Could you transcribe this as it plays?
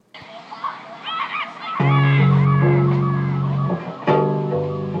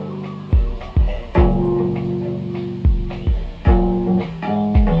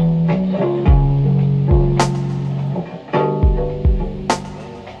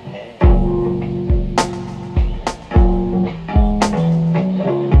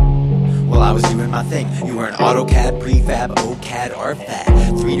an AutoCAD, prefab, OCAD Art Fad.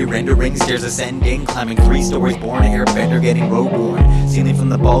 3D rendering, stairs ascending, climbing 3 stories, born airbender, getting roadborne. Stealing from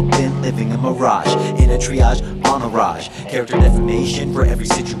the ball pin, living a mirage. In a triage, on a raj. Character defamation for every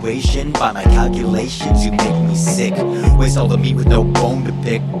situation. By my calculations, you make me sick. Waste all the meat with no bone to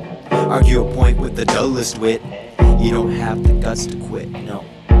pick. Argue a point with the dullest wit. You don't have the guts to quit, no.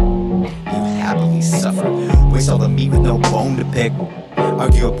 You happily suffer. Waste all the meat with no bone to pick.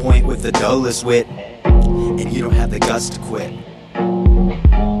 Argue a point with the dullest wit. And you don't have the guts to quit.